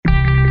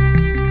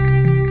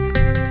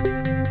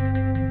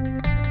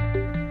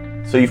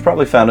So you've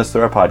probably found us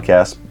through our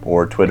podcast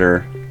or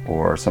Twitter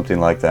or something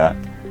like that.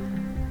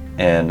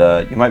 And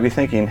you might be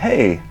thinking,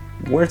 hey,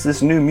 where's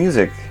this new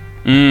music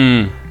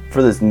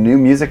for this New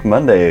Music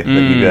Monday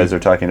that you guys are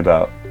talking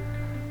about?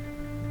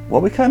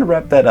 Well, we kind of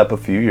wrapped that up a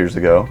few years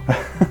ago.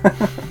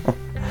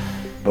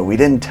 But we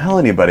didn't tell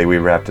anybody we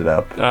wrapped it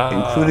up,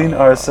 including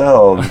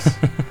ourselves.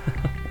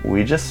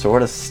 We just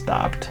sort of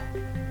stopped.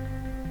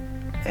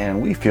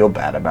 And we feel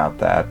bad about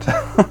that.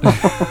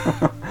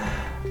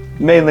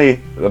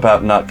 Mainly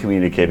about not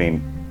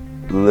communicating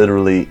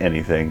literally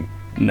anything.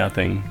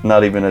 Nothing.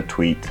 Not even a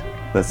tweet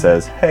that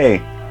says, hey,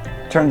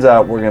 turns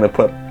out we're going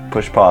to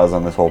push pause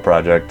on this whole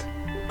project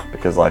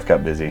because life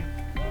got busy.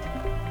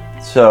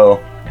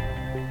 So,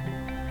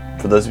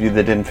 for those of you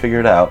that didn't figure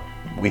it out,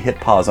 we hit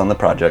pause on the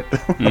project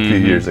a few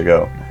years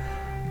ago.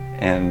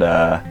 And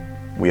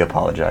we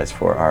apologize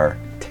for our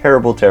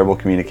terrible, terrible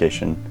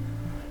communication.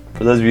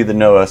 For those of you that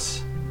know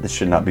us, this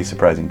should not be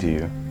surprising to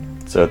you.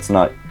 So it's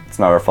not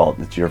our fault,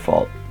 it's your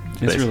fault. It's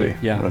basically really,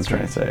 yeah, what I'm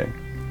trying to say.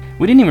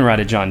 We didn't even write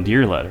a John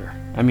Deere letter.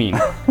 I mean,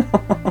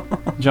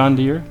 John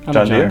Deere? I'm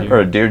John Deere? Or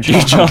a Dear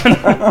John?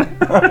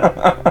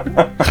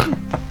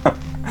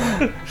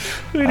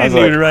 We didn't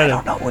even write it.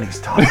 I don't know what he's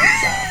talking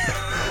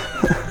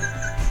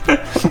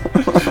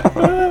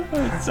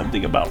about.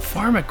 Something about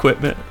farm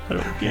equipment. I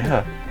don't get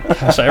Yeah. it.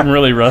 Gosh, I'm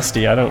really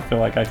rusty. I don't feel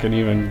like I can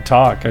even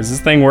talk. Is this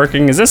thing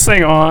working? Is this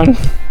thing on?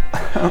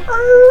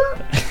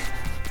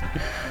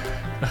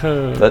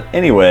 But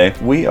anyway,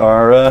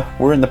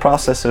 we're in the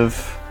process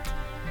of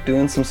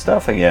doing some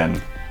stuff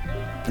again.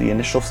 The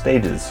initial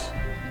stages.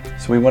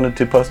 So we wanted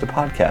to post a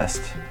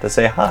podcast to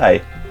say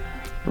hi.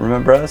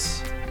 Remember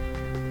us?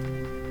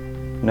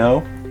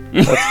 No?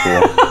 That's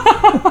cool.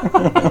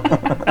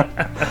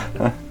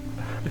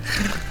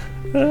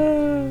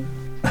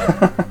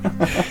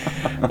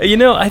 You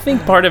know, I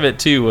think part of it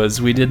too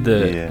was we had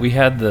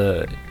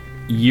the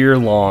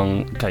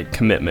year-long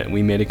commitment.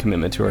 We made a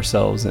commitment to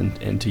ourselves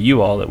and to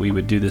you all that we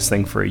would do this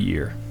thing for a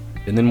year.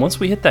 And then once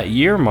we hit that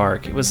year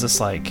mark, it was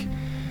just like,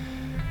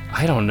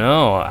 I don't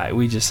know,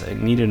 we just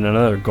needed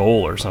another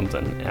goal or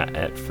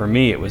something. For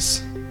me, it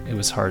was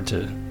hard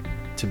to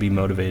be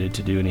motivated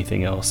to do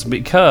anything else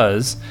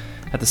because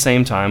at the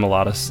same time, a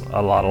lot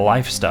of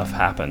life stuff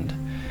happened.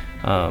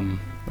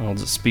 I'll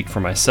just speak for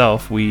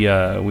myself. We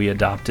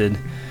adopted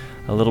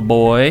a little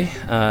boy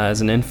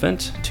as an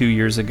infant 2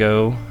 years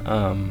ago.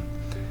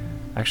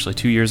 Actually,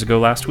 2 years ago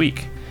last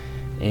week,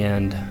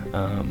 and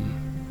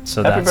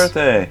so Happy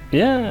birthday!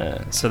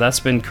 Yeah, so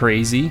that's been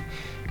crazy.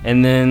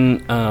 And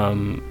then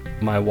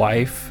my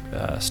wife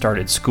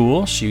started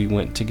school. She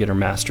went to get her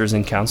master's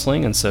in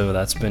counseling, and so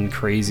that's been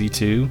crazy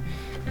too.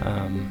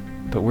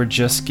 But we're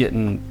just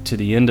getting to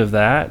the end of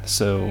that.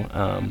 So,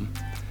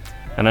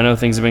 and I know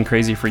things have been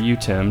crazy for you,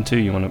 Tim, too.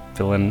 You want to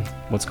fill in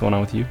what's going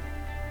on with you?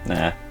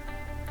 Nah.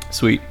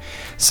 Sweet.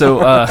 So,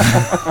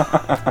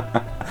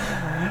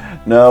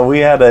 no, we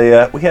had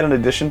an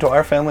addition to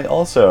our family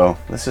also.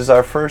 This is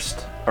our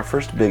first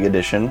big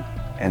addition,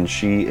 and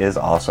she is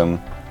awesome.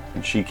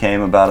 And she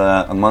came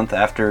about a month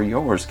after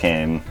yours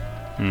came.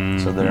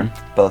 So they're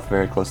both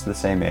very close to the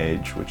same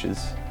age, which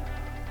is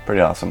pretty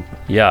awesome.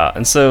 Yeah,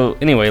 and so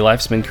anyway,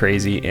 life's been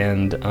crazy,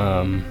 and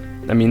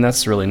I mean,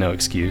 that's really no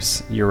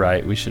excuse. You're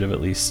right, we should have at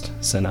least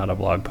sent out a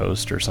blog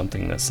post or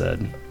something that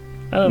said,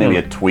 I don't Maybe know.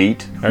 a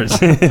tweet.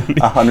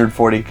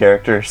 140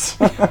 characters.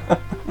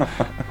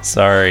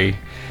 Sorry.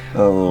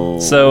 Oh.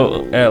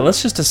 So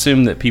let's just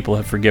assume that people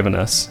have forgiven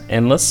us,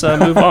 and let's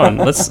move on.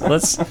 Let's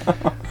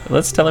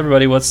tell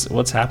everybody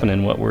what's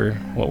happening, what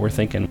we're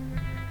thinking.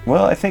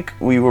 Well, I think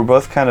we were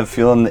both kind of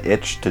feeling the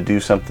itch to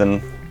do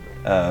something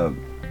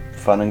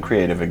fun and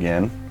creative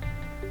again.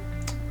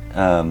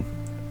 And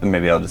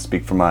maybe I'll just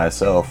speak for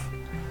myself.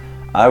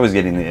 I was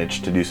getting the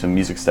itch to do some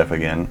music stuff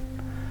again.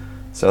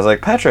 So I was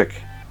like, Patrick,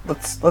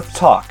 let's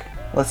talk.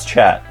 Let's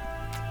chat.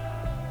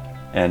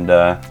 And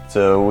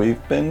so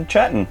we've been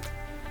chatting.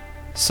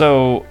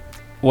 So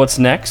what's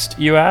next,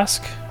 you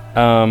ask?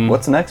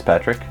 What's next,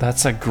 Patrick?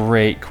 That's a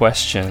great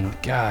question.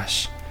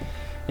 Gosh.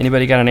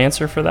 Anybody got an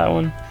answer for that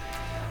one?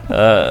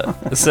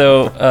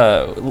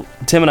 So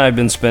Tim and I have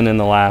been spending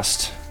the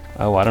last,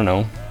 I don't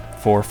know,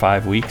 4 or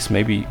 5 weeks.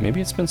 Maybe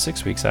it's been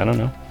 6 weeks. I don't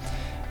know.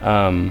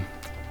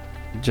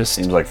 Just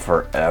seems like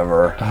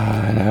forever.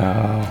 I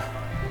know.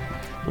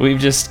 We've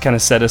just kind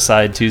of set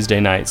aside Tuesday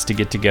nights to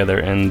get together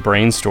and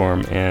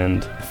brainstorm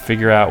and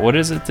figure out what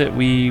is it that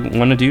we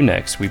want to do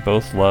next. We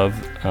both love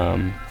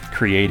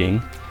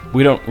creating.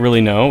 We don't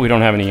really know. We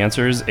don't have any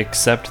answers,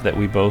 except that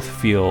we both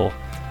feel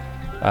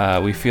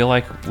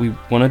like we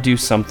want to do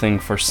something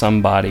for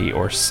somebody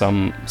or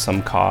some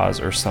cause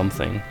or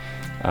something.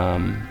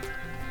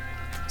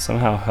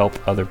 Somehow help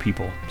other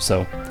people.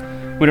 So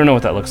we don't know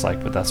what that looks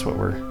like, but that's what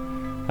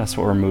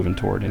we're moving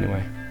toward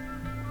anyway.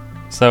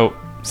 So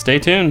stay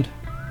tuned.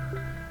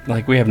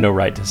 Like, we have no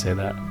right to say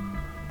that.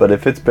 But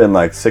if it's been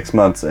like 6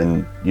 months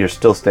and you're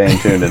still staying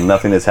tuned and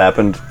nothing has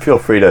happened, feel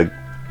free to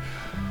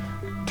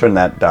turn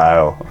that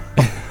dial,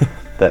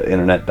 that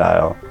internet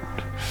dial.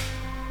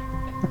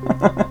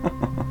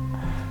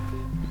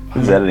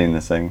 Who's editing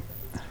this thing?